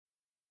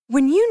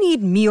When you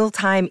need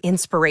mealtime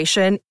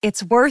inspiration,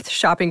 it's worth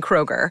shopping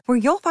Kroger, where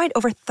you'll find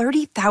over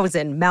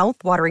 30,000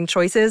 mouth-watering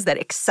choices that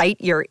excite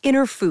your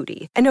inner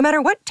foodie. And no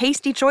matter what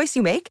tasty choice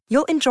you make,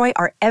 you'll enjoy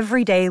our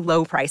everyday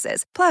low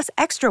prices, plus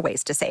extra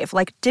ways to save,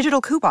 like digital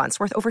coupons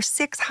worth over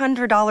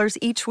 $600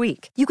 each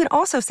week. You can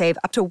also save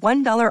up to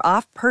 $1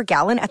 off per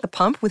gallon at the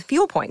pump with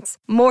fuel points.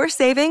 More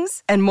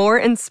savings and more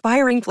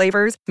inspiring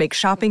flavors make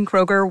shopping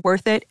Kroger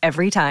worth it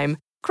every time.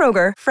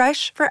 Kroger,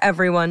 fresh for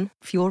everyone.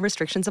 Fuel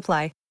restrictions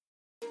apply.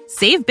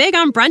 Save big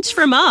on brunch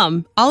for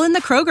mom, all in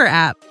the Kroger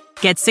app.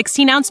 Get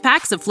 16-ounce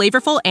packs of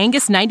flavorful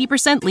Angus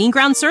 90% lean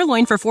ground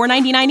sirloin for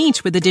 $4.99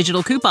 each with a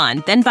digital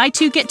coupon. Then buy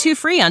 2, get 2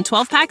 free on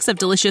 12 packs of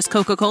delicious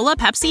Coca-Cola,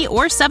 Pepsi,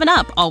 or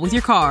 7-Up, all with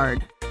your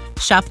card.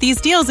 Shop these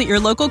deals at your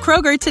local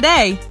Kroger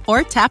today,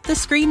 or tap the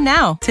screen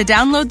now to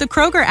download the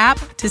Kroger app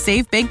to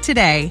save big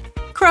today.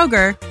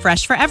 Kroger,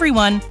 fresh for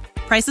everyone.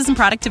 Prices and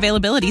product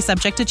availability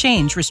subject to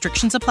change.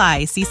 Restrictions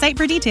apply. See site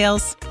for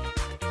details.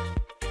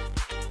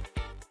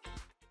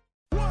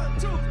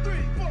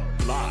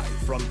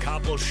 From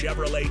Copple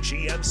Chevrolet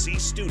GMC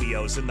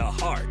Studios in the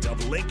heart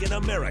of Lincoln,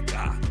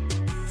 America.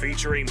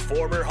 Featuring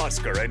former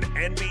Husker and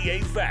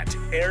NBA vet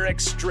Eric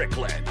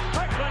Strickland.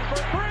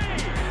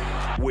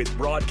 With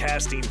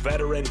broadcasting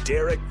veteran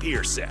Derek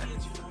Pearson.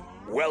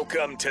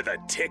 Welcome to the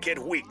Ticket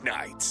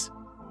Weeknights.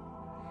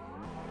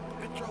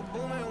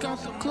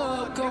 Got the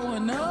club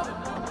going up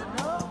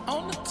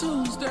on the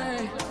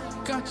Tuesday.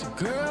 Got your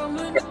girl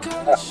in the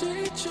color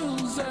she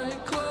Tuesday.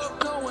 Club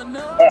going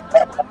up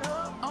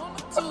on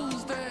the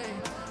Tuesday.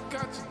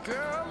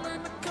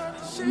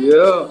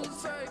 Yeah,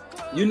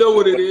 you know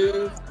what it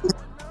is.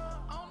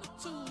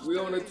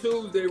 We're on a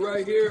Tuesday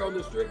right here on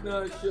the Strick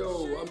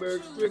Show. I'm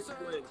Eric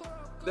Strickland.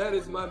 That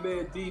is my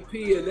man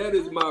DP, and that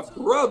is my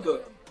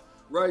brother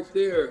right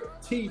there,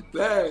 T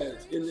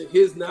Badge in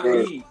his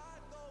naive.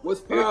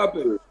 What's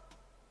poppin'?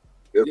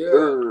 Yes, yeah.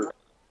 Sir.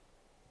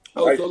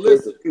 Oh, so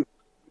listen,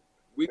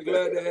 we're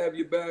glad to have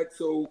you back.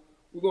 So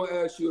we're gonna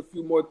ask you a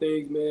few more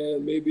things,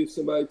 man. Maybe if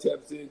somebody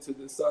taps into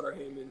the Sutter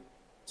Heyman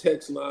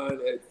text line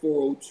at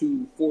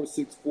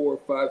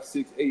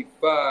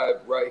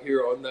 402-464-5685 right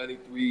here on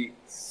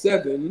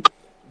 93.7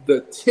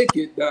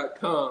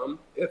 theticket.com,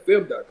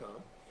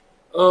 fm.com.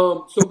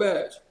 So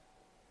Badge,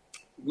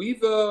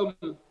 we've had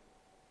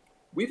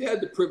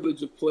the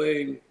privilege of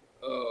playing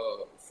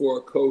for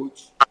a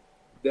coach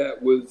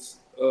that was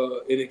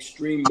an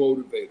extreme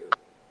motivator,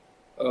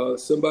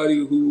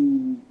 somebody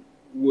who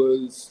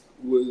was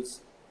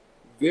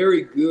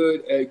very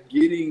good at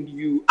getting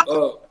you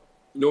up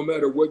no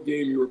matter what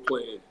game you were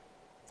playing.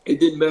 It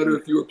didn't matter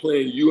if you were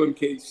playing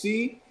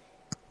UMKC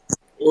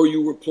or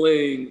you were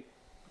playing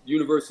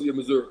University of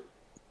Missouri.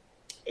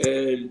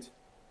 And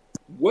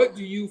what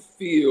do you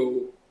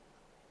feel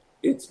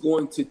it's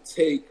going to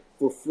take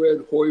for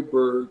Fred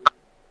Hoiberg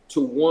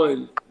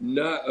to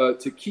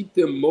to keep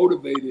them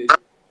motivated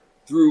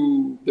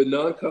through the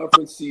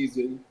non-conference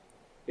season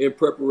in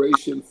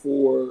preparation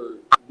for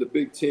the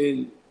Big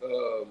Ten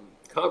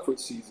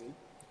conference season?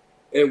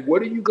 And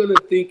what are you going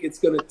to think it's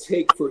going to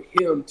take for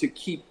him to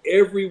keep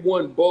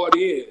everyone bought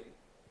in?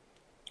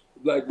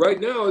 Like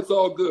right now, it's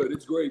all good.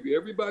 It's gravy.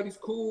 Everybody's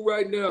cool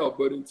right now.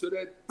 But until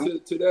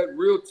that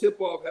real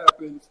tip-off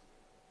happens,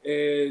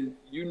 and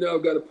you now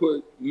got to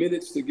put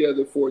minutes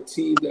together for a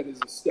team that is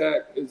as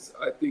stacked as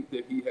I think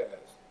that he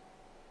has.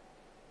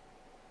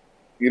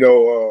 You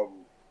know,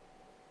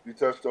 you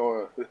touched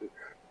on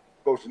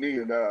Coach Nee,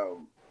 and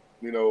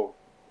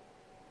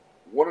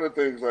one of the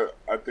things that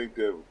I think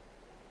that,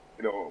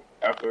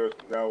 after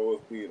now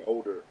us being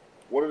older,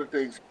 one of the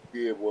things he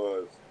did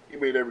was he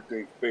made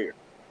everything fair.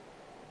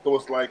 So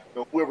it's like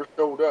whoever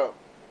showed up,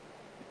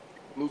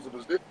 lose a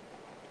position.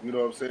 You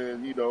know what I'm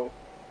saying? You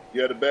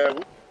had a bad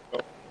week.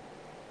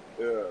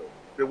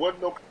 There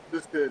wasn't no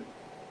consistent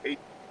 8.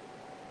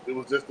 It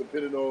was just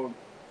depending on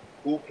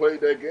who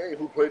played that game,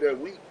 who played that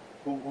week,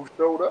 who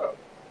showed up.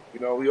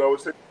 We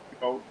always say,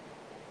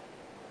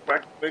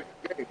 practice makes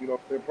the game.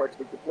 Practice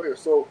makes the player.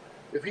 So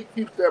if he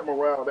keeps that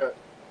morale,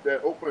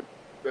 that open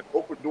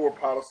door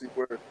policy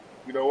where,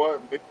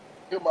 make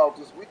him out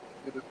this week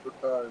in this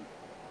time,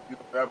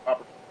 have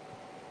opportunity.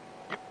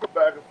 You were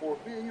back and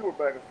forth. Me and you were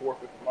back and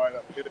forth in the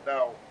lineup, in and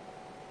out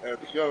as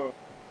young.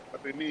 I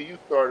mean, me and you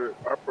started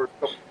our first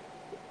couple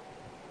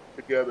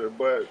together,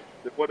 but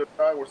there was a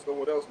time where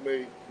someone else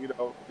made, we have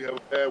a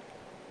bad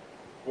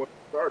one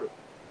starter.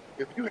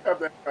 If you have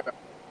that kind of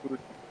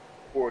opportunity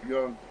for a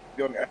young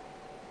athlete,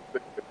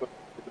 it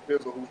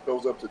depends on who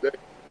shows up today,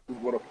 who's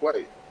going to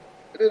play.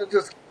 And then it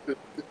just keeps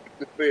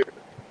it fair.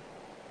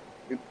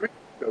 And treat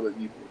each other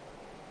equally.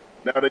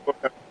 Now they're going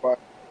to have to find a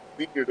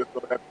leader that's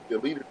going to have to be a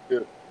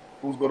leadership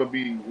who's going to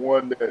be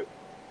one that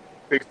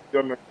takes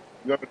the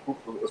younger group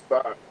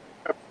aside.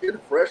 Have 10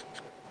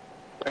 freshmen.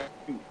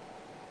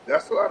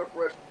 That's a lot of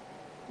freshmen.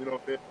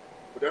 But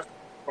that's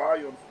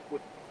volume of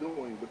what you're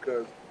doing,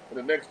 because in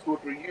the next 2 or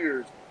 3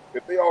 years,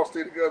 if they all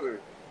stay together,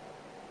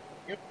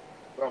 you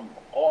something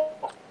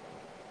awesome.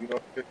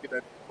 Get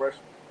that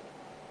freshman.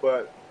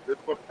 But there's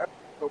going to have to be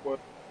someone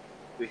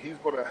that he's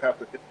going to have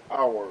to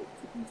empower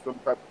to be some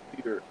type of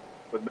leader,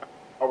 but not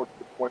empower to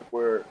the point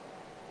where,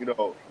 he's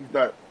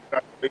not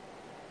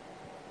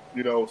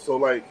so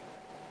like,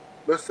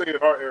 let's say in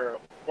our era,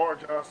 Lamar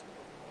Johnson,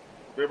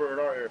 remember in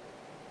our era,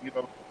 you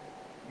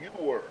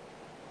were,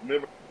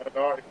 remember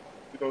in our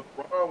era,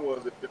 Ron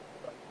was it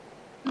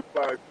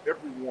utilized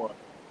everyone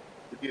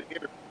to get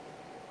energy.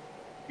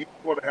 He's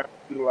going to have to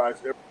utilize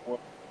everyone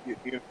to get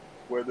energy,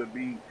 whether it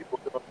be people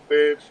on the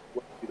bench,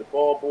 whether it be the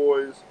ball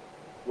boys,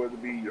 whether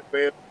it be your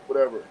family,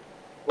 whatever.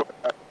 You're going to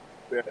have to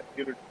get that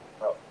energy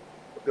out.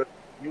 Because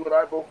you and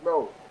I both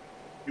know,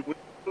 you win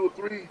 2 or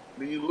 3,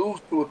 then you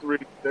lose 2 or 3,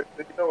 then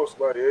it's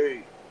like,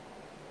 hey,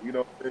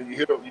 then you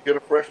hit a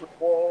freshman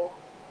ball,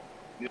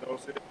 so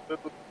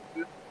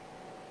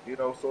you're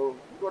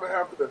gonna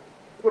have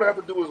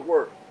to do his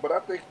work. But I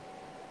think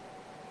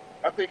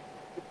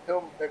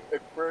him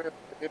experience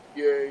in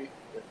the NBA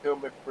and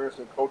him experience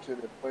in coaching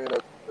and playing as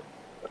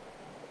a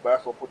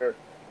basketball player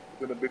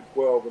in the Big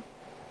 12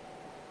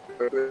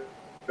 and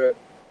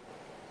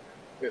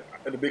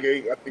the Big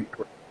 8, I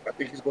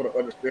think he's going to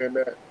understand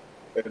that,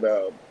 and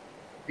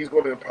he's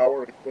going to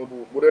empower. He's going to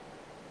do whatever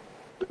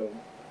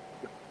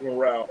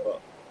morale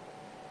up.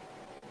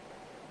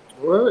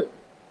 All right.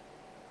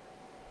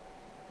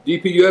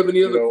 DP, you have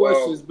any other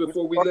questions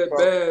before we let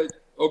Badge?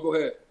 Oh, go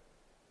ahead.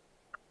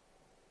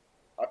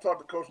 I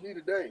talked to Coach Nee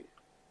today,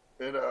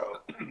 and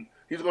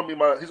he's gonna be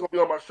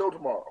on my show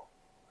tomorrow.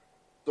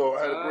 So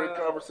I had a great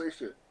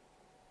conversation.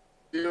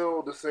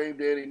 Still the same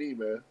Danny Nee,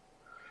 man.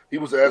 He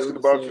was asking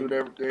about you and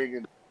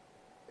everything,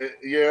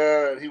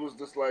 and he was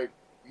just like,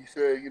 he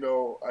said,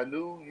 I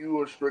knew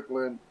you and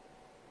Strickland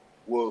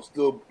will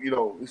still,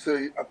 he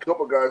said a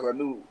couple guys I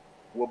knew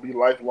will be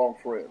lifelong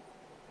friends.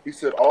 He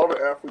said all the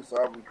athletes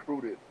I've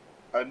recruited,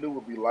 I knew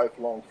would be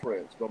lifelong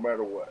friends, no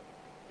matter what.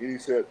 And he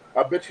said,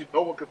 I bet you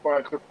no one could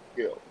find Clifford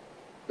Scales.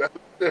 That's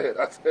what he said.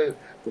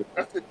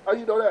 I said, how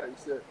you know that? He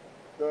said,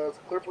 because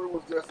Clifford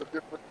was just a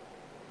different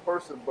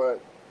person, but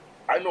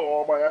I know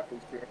all my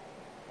athletes, Terrance.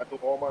 I know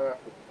all my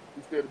athletes.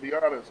 He said, to be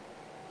honest,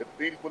 if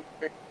things wouldn't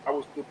change, I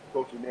was still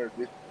coaching there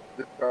this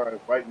time,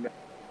 right now.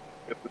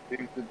 If the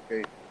things didn't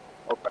change,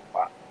 I was like,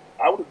 wow.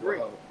 I would agree.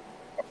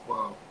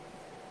 Wow.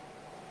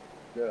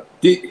 Yeah.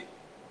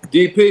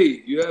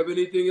 DP, you have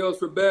anything else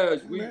for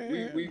Badge?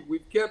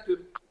 We've kept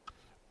him.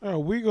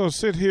 We're going to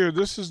sit here.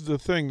 This is the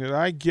thing that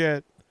I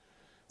get,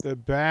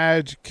 that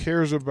Badge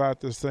cares about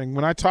this thing.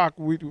 When I talked,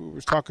 we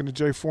was talking to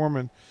Jay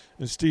Foreman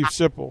and Steve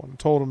Sipple and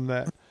told him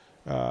that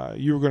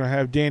you were going to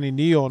have Danny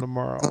Neal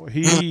tomorrow.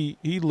 He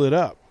lit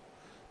up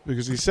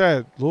because he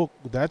said, look,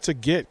 that's a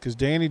get, because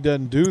Danny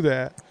doesn't do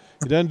that.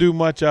 He doesn't do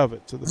much of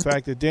it. So the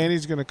fact that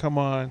Danny's going to come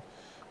on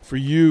for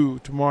you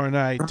tomorrow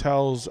night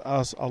tells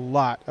us a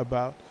lot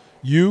about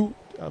you,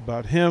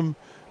 about him,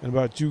 and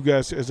about you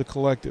guys as a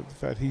collective. The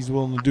fact he's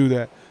willing to do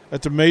that.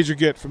 That's a major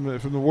get from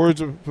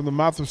the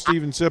mouth of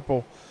Steven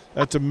Sipple.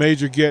 That's a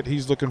major get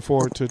he's looking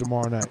forward to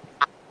tomorrow night.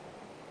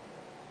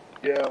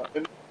 Yeah,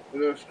 and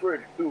then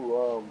Strick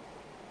too.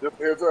 Just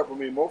heads up. I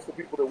mean, most of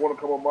the people that want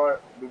to come on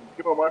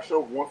my show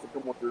wants to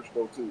come on your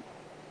show too,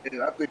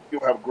 and I think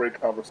you'll have a great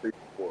conversation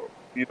for him.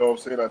 You know what I'm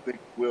saying? I think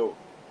you will.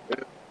 And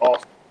it's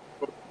awesome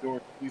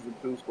during season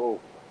 2. So,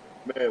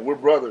 man, we're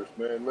brothers,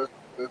 man. Let's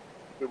get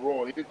it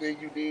rolling. Anything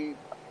you need,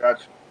 I got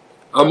you.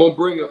 I'm gonna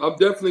bring him. I'm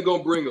definitely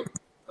gonna bring him.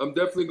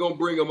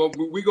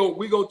 We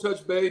gonna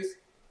touch base.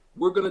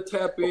 We're gonna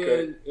tap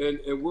in,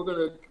 and we're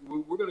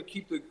gonna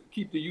keep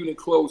the unit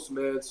close,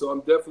 man. So I'm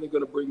definitely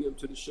gonna bring him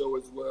to the show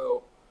as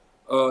well.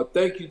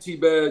 Thank you,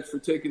 T-Badge, for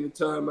taking the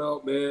time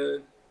out,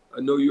 man.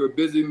 I know you're a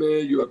busy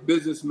man. You're a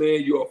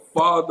businessman. You're a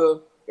father.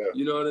 Yeah.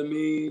 You know what I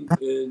mean?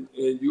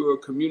 And you're a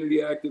community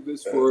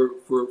activist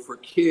for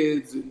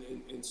kids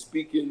and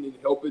speaking and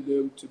helping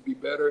them to be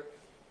better.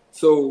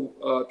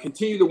 So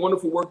continue the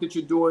wonderful work that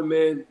you're doing,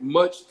 man.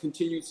 Much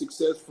continued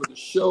success for the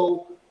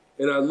show.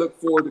 And I look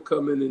forward to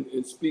coming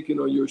and speaking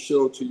on your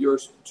show to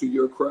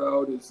your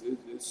crowd as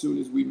soon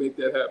as we make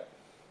that happen.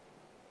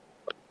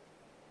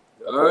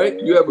 All right?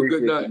 You have a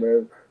good night.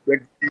 Man.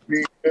 Thank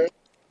you, man.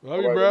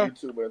 Love you, bro. You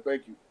too, man.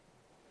 Thank you.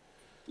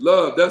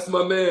 Love. That's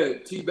my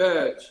man,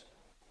 T-Badge.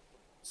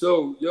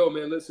 So,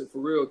 man, listen, for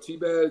real,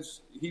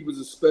 T-Badge, he was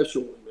a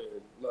special one,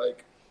 man.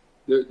 Like,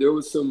 there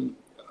was some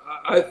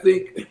 – I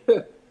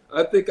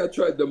think I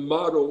tried to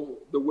model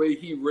the way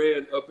he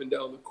ran up and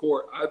down the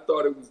court. I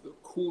thought it was the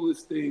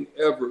coolest thing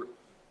ever,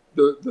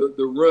 the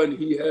run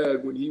he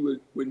had when he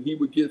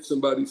would give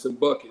somebody some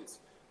buckets.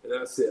 And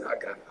I said, I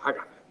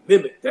gotta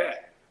mimic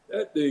that.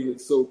 That thing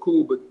is so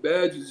cool. But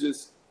Badge is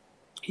just,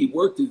 he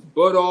worked his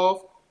butt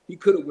off. He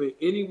could have went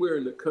anywhere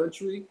in the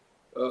country.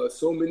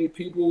 So many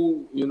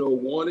people,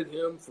 wanted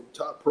him from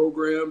top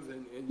programs,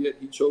 and yet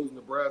he chose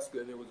Nebraska,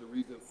 and there was a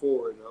reason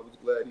for it. And I was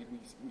glad he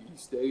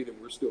stayed, and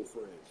we're still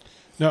friends.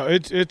 No,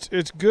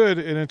 it's good,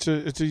 and it's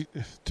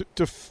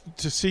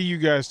to see you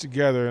guys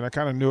together, and I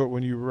kind of knew it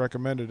when you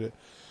recommended it.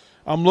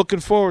 I'm looking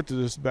forward to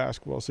this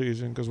basketball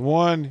season because,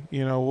 one,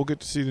 we'll get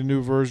to see the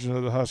new version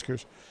of the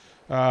Huskers.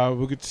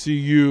 We'll get to see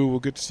you. We'll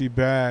get to see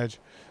Badge.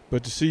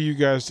 But to see you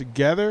guys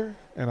together,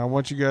 and I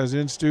want you guys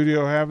in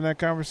studio having that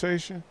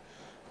conversation,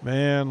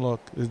 man,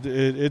 look,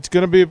 it's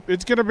gonna be.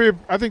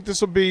 I think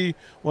this will be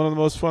one of the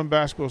most fun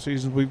basketball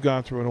seasons we've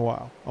gone through in a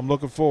while. I'm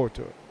looking forward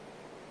to it.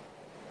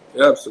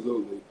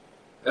 Absolutely.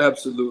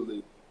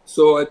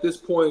 So at this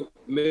point,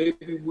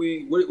 maybe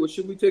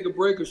should we take a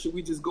break, or should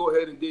we just go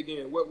ahead and dig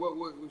in?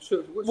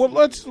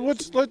 Let's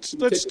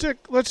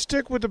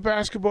stick with the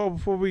basketball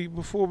before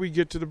we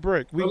get to the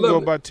break. We can go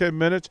about 10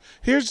 minutes.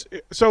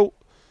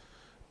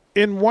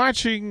 In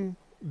watching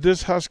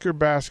this Husker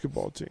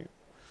basketball team,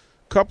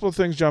 a couple of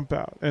things jump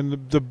out,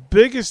 and the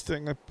biggest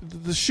thing,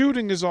 the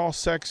shooting is all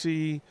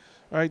sexy,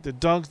 right? The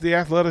dunks, the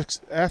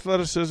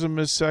athleticism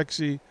is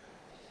sexy,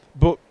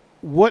 but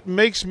what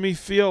makes me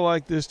feel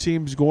like this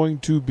team's going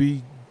to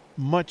be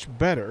much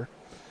better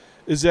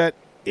is that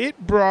it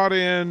brought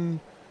in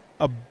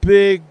a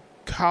big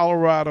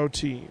Colorado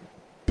team,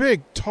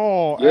 big,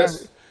 tall,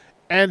 yes,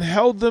 and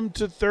held them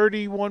to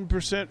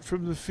 31%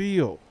 from the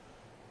field.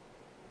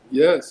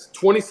 Yes,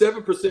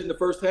 27% in the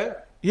first half.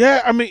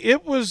 Yeah,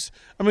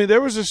 there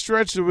was a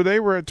stretch where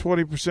they were at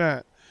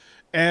 20%,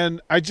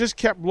 and I just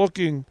kept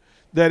looking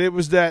that it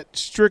was that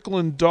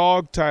Strickland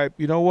dog type.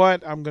 You know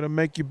what? I'm going to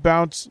make you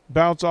bounce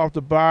off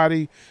the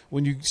body.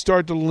 When you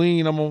start to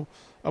lean, I'm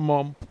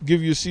gonna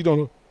give you a seat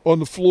on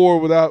the floor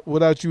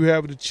without you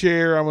having a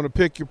chair. I'm going to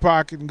pick your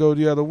pocket and go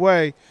the other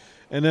way,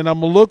 and then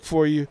I'm going to look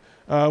for you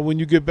when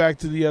you get back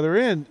to the other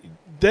end.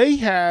 They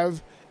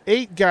have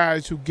 8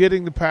 guys who get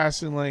in the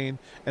passing lane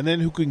and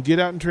then who can get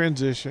out in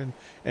transition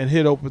and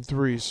hit open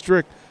threes.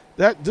 Strick,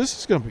 this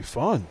is going to be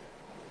fun.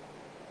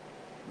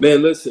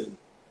 Man, listen.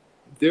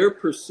 Their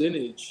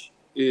percentage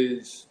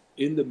is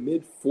in the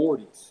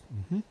mid-40s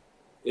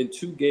in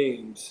 2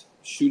 games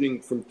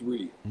shooting from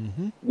 3,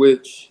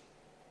 which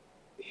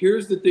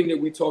here's the thing that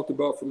we talked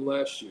about from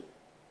last year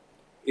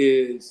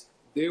is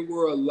there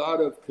were a lot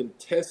of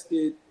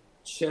contested,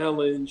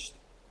 challenged,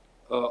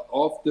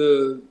 off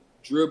the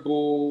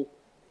dribble,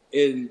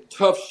 and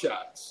tough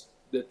shots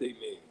that they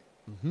made.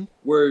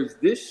 Whereas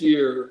this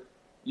year,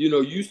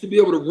 you used to be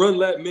able to run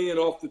that man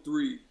off the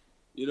 3.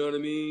 You know what I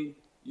mean?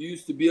 You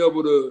used to be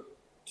able to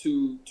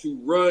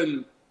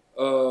run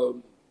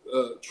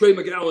Trey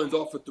McGowan's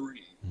off a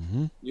 3,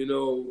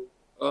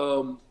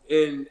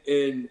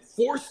 and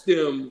force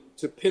them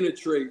to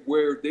penetrate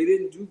where they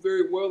didn't do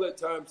very well at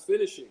times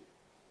finishing.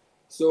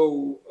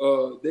 So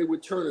they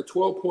would turn a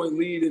 12-point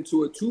lead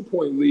into a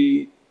 2-point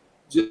lead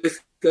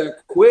just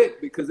that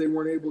quick because they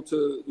weren't able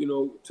to,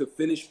 to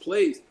finish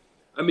plays.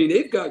 I mean,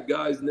 they've got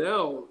guys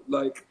now,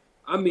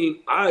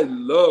 I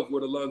love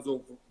what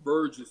Alonzo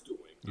Verge is doing.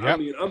 Yep. I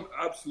mean, I'm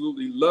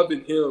absolutely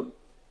loving him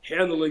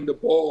handling the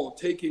ball,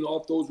 taking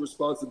off those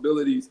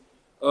responsibilities.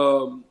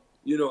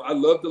 I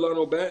love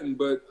Delano Banton,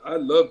 but I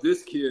love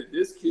this kid.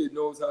 This kid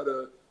knows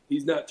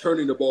he's not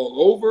turning the ball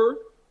over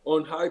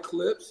on high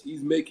clips.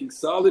 He's making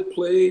solid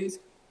plays.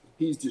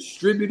 He's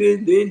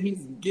distributing. Then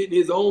he's getting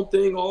his own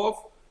thing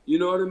off. You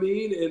know what I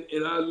mean?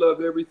 And I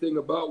love everything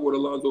about what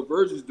Alonzo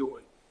Verge is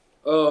doing.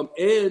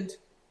 And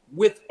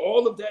with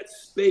all of that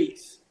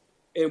space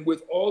and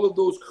with all of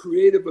those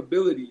creative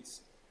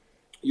abilities,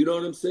 you know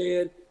what I'm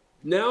saying?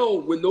 Now,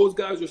 when those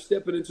guys are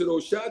stepping into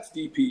those shots,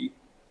 DP,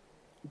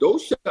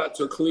 those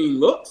shots are clean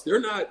looks. They're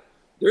not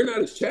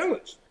as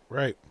challenged.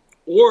 Right.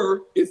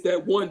 Or it's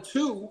that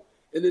 1-2,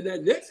 and then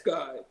that next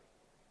guy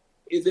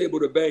is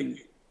able to bang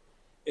you.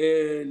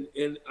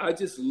 And I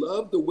just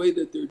love the way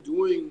that they're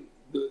doing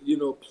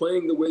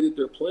playing the way that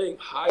they're playing.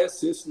 High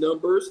assist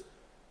numbers,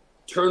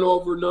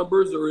 turnover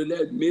numbers are in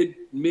that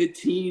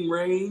mid-teen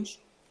range.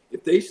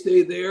 If they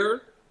stay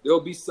there, they'll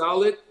be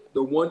solid.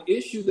 The one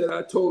issue that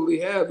I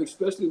totally have,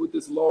 especially with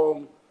this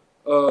long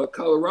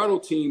Colorado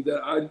team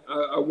that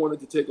I wanted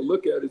to take a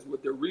look at, is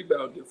what their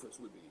rebound difference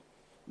would be.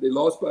 They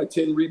lost by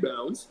 10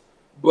 rebounds,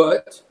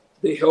 but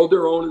they held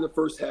their own in the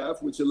first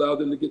half, which allowed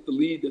them to get the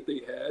lead that they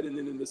had. And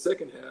then in the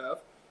second half,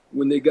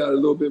 when they got a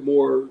little bit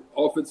more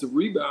offensive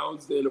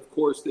rebounds, then of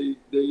course they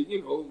I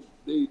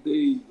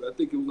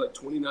think it was like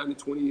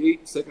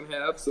 29-28 second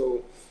half.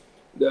 So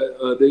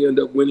that they end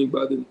up winning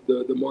by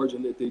the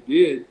margin that they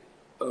did.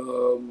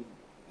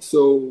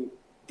 So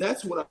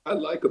that's what I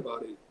like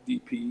about it,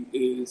 DP,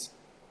 is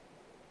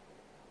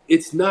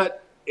it's not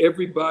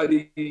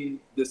everybody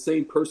the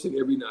same person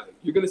every night.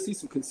 You're going to see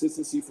some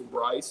consistency from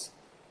Bryce.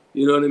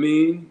 You know what I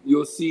mean?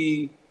 You'll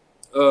see,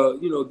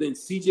 then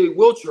C.J.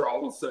 Wilcher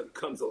all of a sudden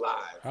comes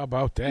alive. How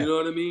about that? You know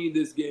what I mean?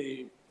 This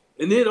game.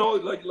 And then,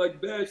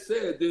 like Badge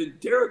said, then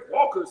Derek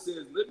Walker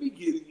says, let me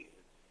get it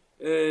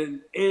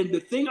in. And the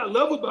thing I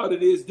love about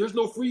it is there's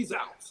no freeze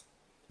outs.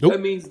 Nope.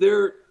 That means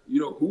they're,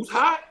 who's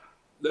hot?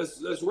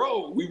 Let's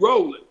roll. We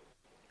rolling.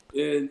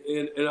 And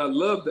I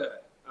love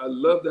that. I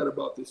love that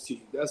about this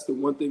team. That's the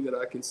one thing that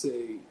I can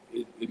say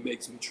it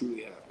makes me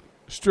truly happy.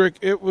 Strick,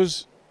 it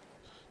was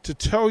to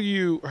tell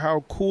you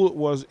how cool it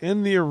was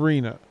in the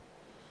arena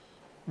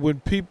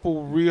when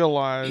people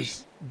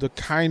realized the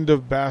kind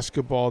of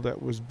basketball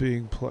that was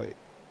being played,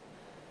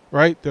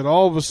 right? That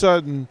all of a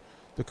sudden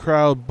the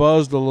crowd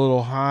buzzed a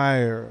little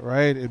higher,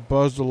 right? It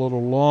buzzed a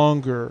little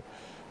longer.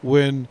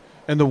 and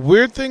the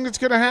weird thing that's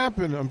going to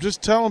happen, I'm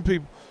just telling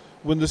people,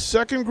 when the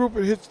second group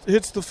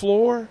hits the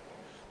floor,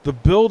 the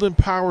building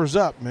powers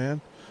up,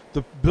 man.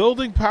 The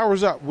building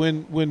powers up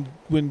when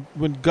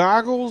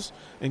Goggles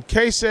and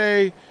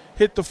Casey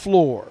hit the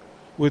floor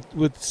with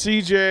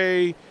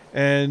CJ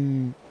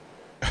and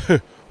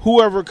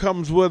whoever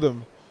comes with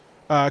him,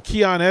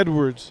 Keon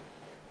Edwards.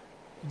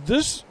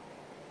 This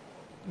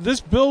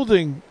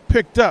building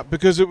picked up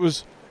because it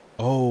was,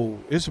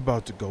 it's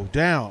about to go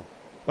down.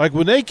 Like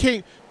when they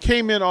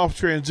came in off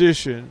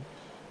transition,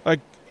 like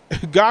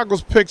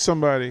Goggles picked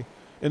somebody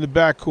in the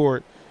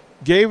backcourt,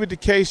 gave it to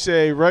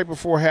Casey right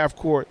before half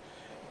court.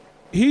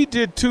 He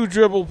did 2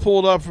 dribble,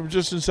 pulled up from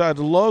just inside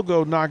the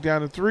logo, knocked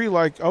down a 3.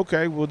 Like,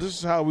 okay, well, this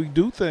is how we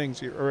do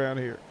things here around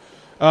here.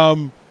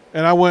 And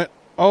I went,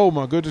 oh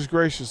my goodness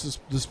gracious,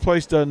 this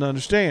place doesn't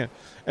understand.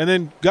 And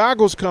then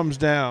Goggles comes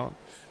down,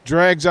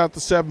 drags out the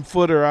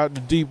 7-footer out in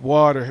the deep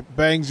water,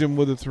 bangs him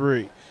with a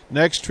 3.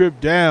 Next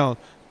trip down,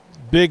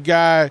 big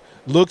guy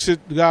looks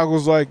at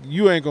Goggles like,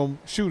 you ain't gonna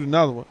shoot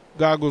another one.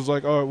 Goggles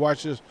like, all right,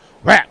 watch this.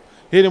 Whap!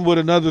 Hit him with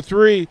another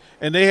 3,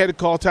 and they had to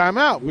call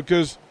timeout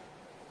because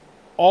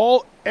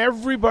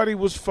everybody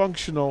was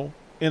functional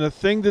in a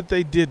thing that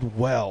they did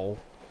well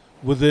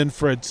within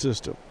Fred's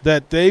system.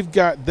 That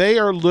they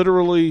are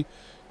literally,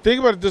 think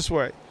about it this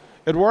way: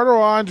 Eduardo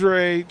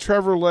Andre,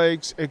 Trevor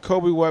Lakes, and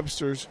Kobe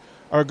Webster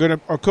are going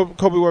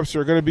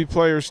to be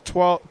players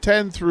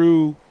 10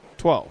 through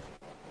 12.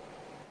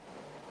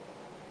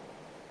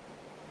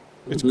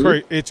 It's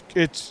crazy.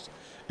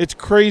 It's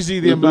crazy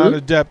the amount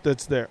of depth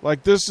that's there.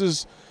 Like this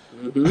is,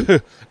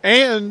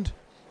 and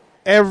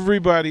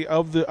everybody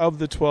of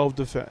the 12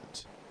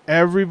 defense.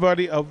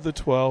 Everybody of the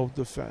 12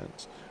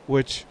 defense.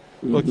 Which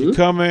look, you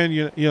come in,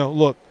 you know,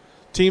 look,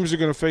 teams are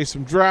going to face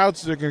some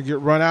droughts. They're going to get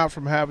run out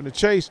from having to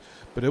chase.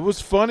 But it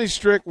was funny,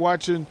 Strick,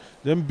 watching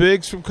them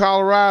bigs from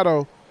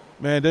Colorado.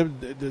 Man,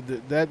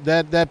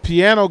 that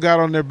piano got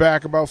on their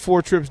back about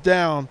 4 trips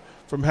down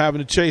from having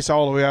to chase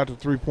all the way out to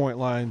the 3-point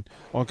line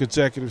on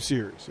consecutive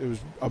series. It was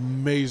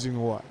amazing to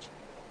watch.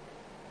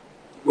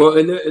 Well,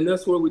 and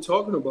that's what we're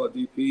talking about,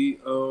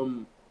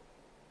 DP.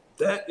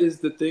 That is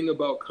the thing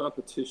about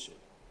competition.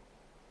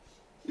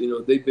 You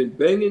know, they've been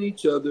banging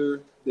each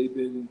other. They've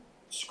been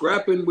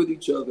scrapping with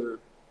each other.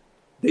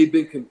 They've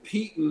been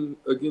competing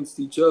against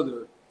each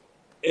other.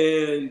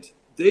 And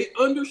they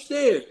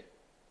understand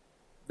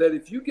that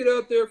if you get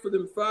out there for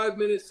them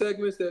 5-minute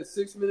segments, that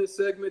 6-minute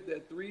segment,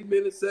 that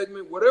 3-minute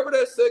segment, whatever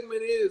that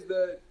segment is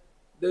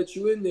that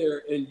you in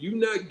there, and you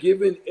not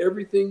giving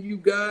everything you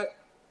got,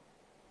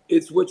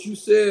 it's what you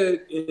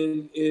said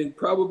in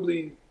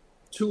probably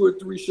 2 or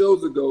 3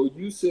 shows ago.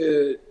 You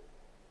said,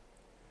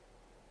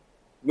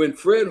 when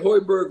Fred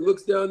Hoiberg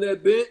looks down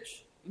that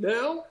bench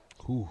now,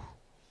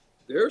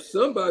 there's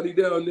somebody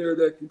down there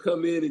that can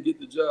come in and get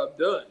the job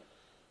done.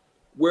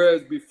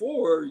 Whereas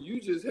before, you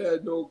just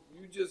had to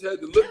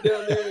look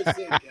down there and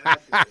say,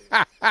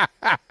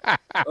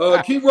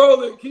 God, keep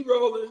rolling.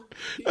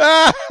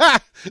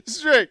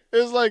 Strick,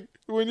 it's like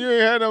when you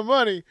ain't had no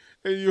money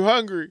and you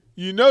hungry.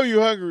 You know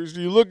you hungry,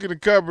 so you look in the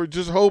cupboard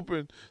just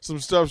hoping some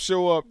stuff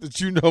show up that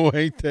you know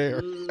ain't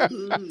there.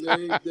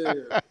 Ain't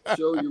there.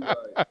 Show you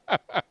right.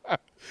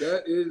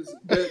 That is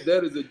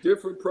a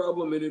different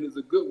problem, and it is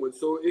a good one.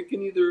 So it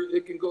can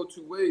go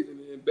 2 ways,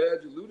 and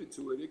Badge alluded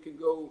to it. It can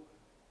go.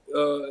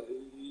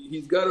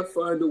 He's got to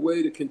find a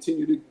way to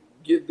continue to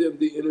give them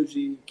the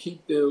energy,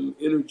 keep them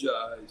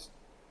energized.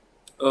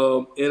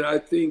 And I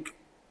think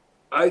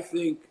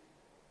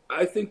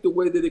the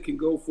way that it can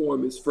go for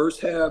him is first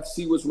half,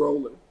 see what's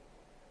rolling.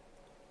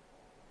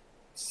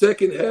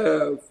 Second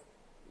half,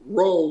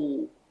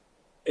 roll,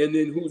 and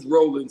then who's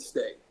rolling,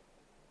 stay.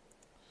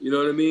 You know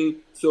what I mean?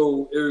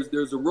 So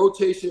there's a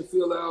rotation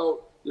fill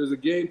out. There's a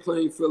game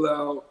playing fill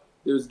out.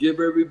 There's give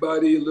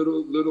everybody a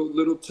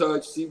little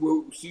touch. See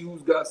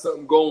who's got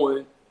something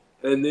going,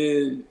 and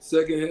then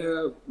second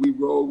half we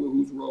roll with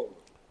who's rolling.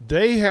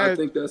 I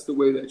think that's the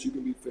way that you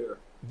can be fair.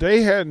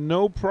 They had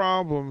no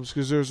problems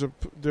because there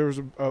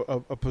was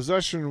a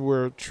possession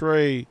where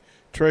Trey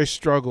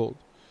struggled,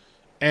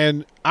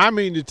 and I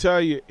mean to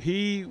tell you,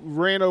 he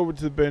ran over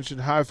to the bench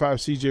and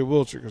high-fived C.J.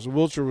 Wilcher because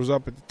Wilcher was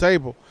up at the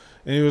table,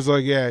 and he was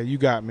like, "Yeah, you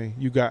got me.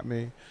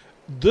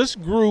 This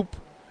group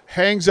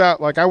hangs out.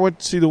 Like I went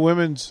to see the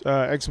women's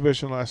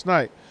exhibition last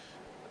night.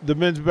 The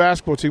men's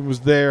basketball team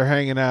was there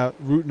hanging out,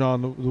 rooting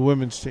on the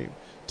women's team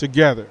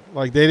together.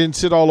 Like they didn't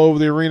sit all over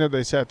the arena.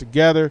 They sat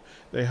together.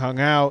 They hung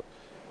out.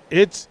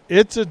 It's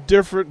a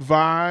different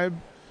vibe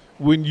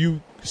when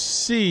you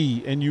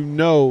see and you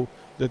know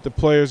that the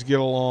players get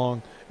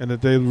along and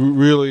that they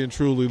really and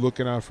truly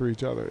looking out for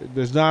each other.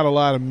 There's not a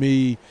lot of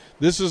me.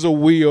 This is a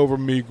we over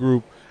me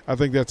group. I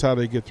think that's how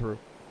they get through.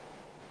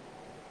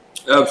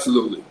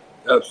 Absolutely.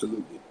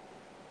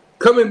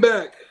 Coming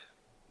back,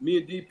 me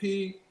and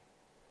DP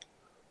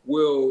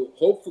will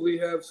hopefully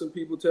have some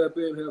people tap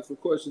in, have some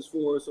questions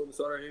for us on the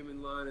Sauter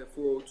Heyman line at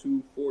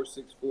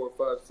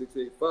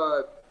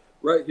 402-464-5685.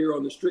 Right here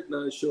on the Strick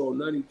 9 Show on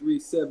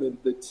 93.7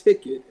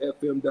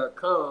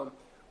 theticketfm.com.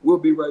 We'll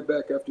be right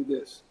back after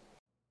this.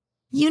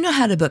 You know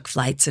how to book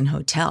flights and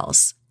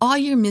hotels. All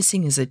you're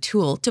missing is a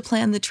tool to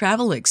plan the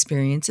travel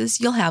experiences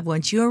you'll have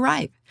once you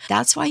arrive.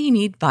 That's why you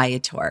need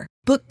Viator.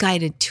 Book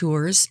guided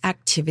tours,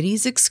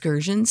 activities,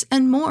 excursions,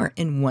 and more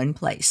in one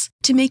place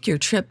to make your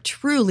trip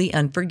truly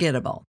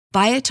unforgettable.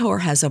 Viator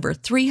has over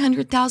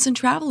 300,000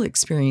 travel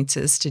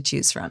experiences to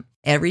choose from.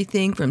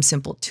 Everything from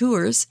simple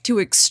tours to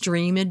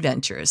extreme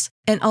adventures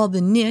and all the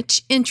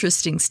niche,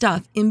 interesting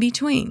stuff in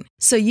between.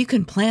 So you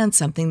can plan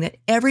something that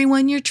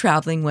everyone you're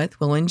traveling with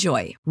will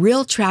enjoy.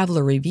 Real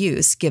traveler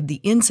reviews give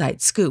the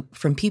inside scoop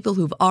from people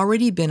who've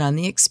already been on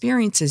the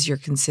experiences you're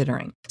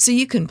considering. So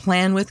you can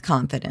plan with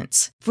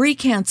confidence. Free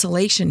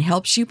cancellation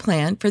helps you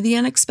plan for the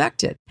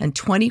unexpected. And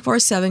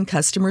 24/7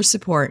 customer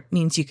support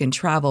means you can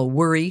travel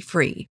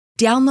worry-free.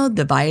 Download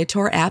the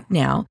Viator app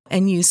now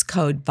and use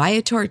code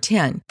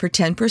Viator10 for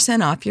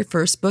 10% off your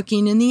first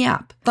booking in the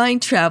app.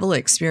 Find travel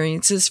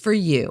experiences for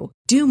you.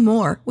 Do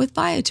more with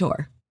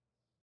Viator.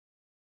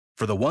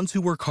 For the ones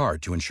who work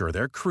hard to ensure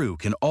their crew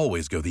can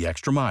always go the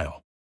extra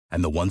mile,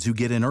 and the ones who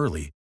get in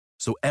early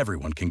so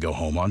everyone can go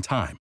home on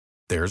time,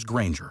 there's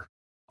Grainger,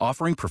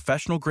 offering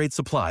professional-grade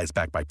supplies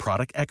backed by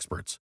product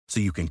experts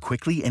so you can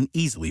quickly and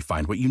easily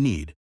find what you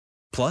need.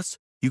 Plus,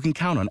 you can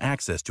count on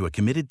access to a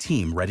committed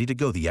team ready to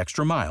go the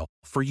extra mile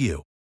for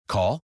you.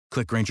 Call,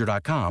 click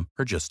Grainger.com,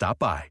 or just stop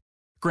by.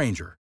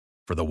 Grainger,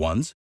 for the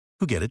ones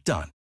who get it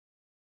done.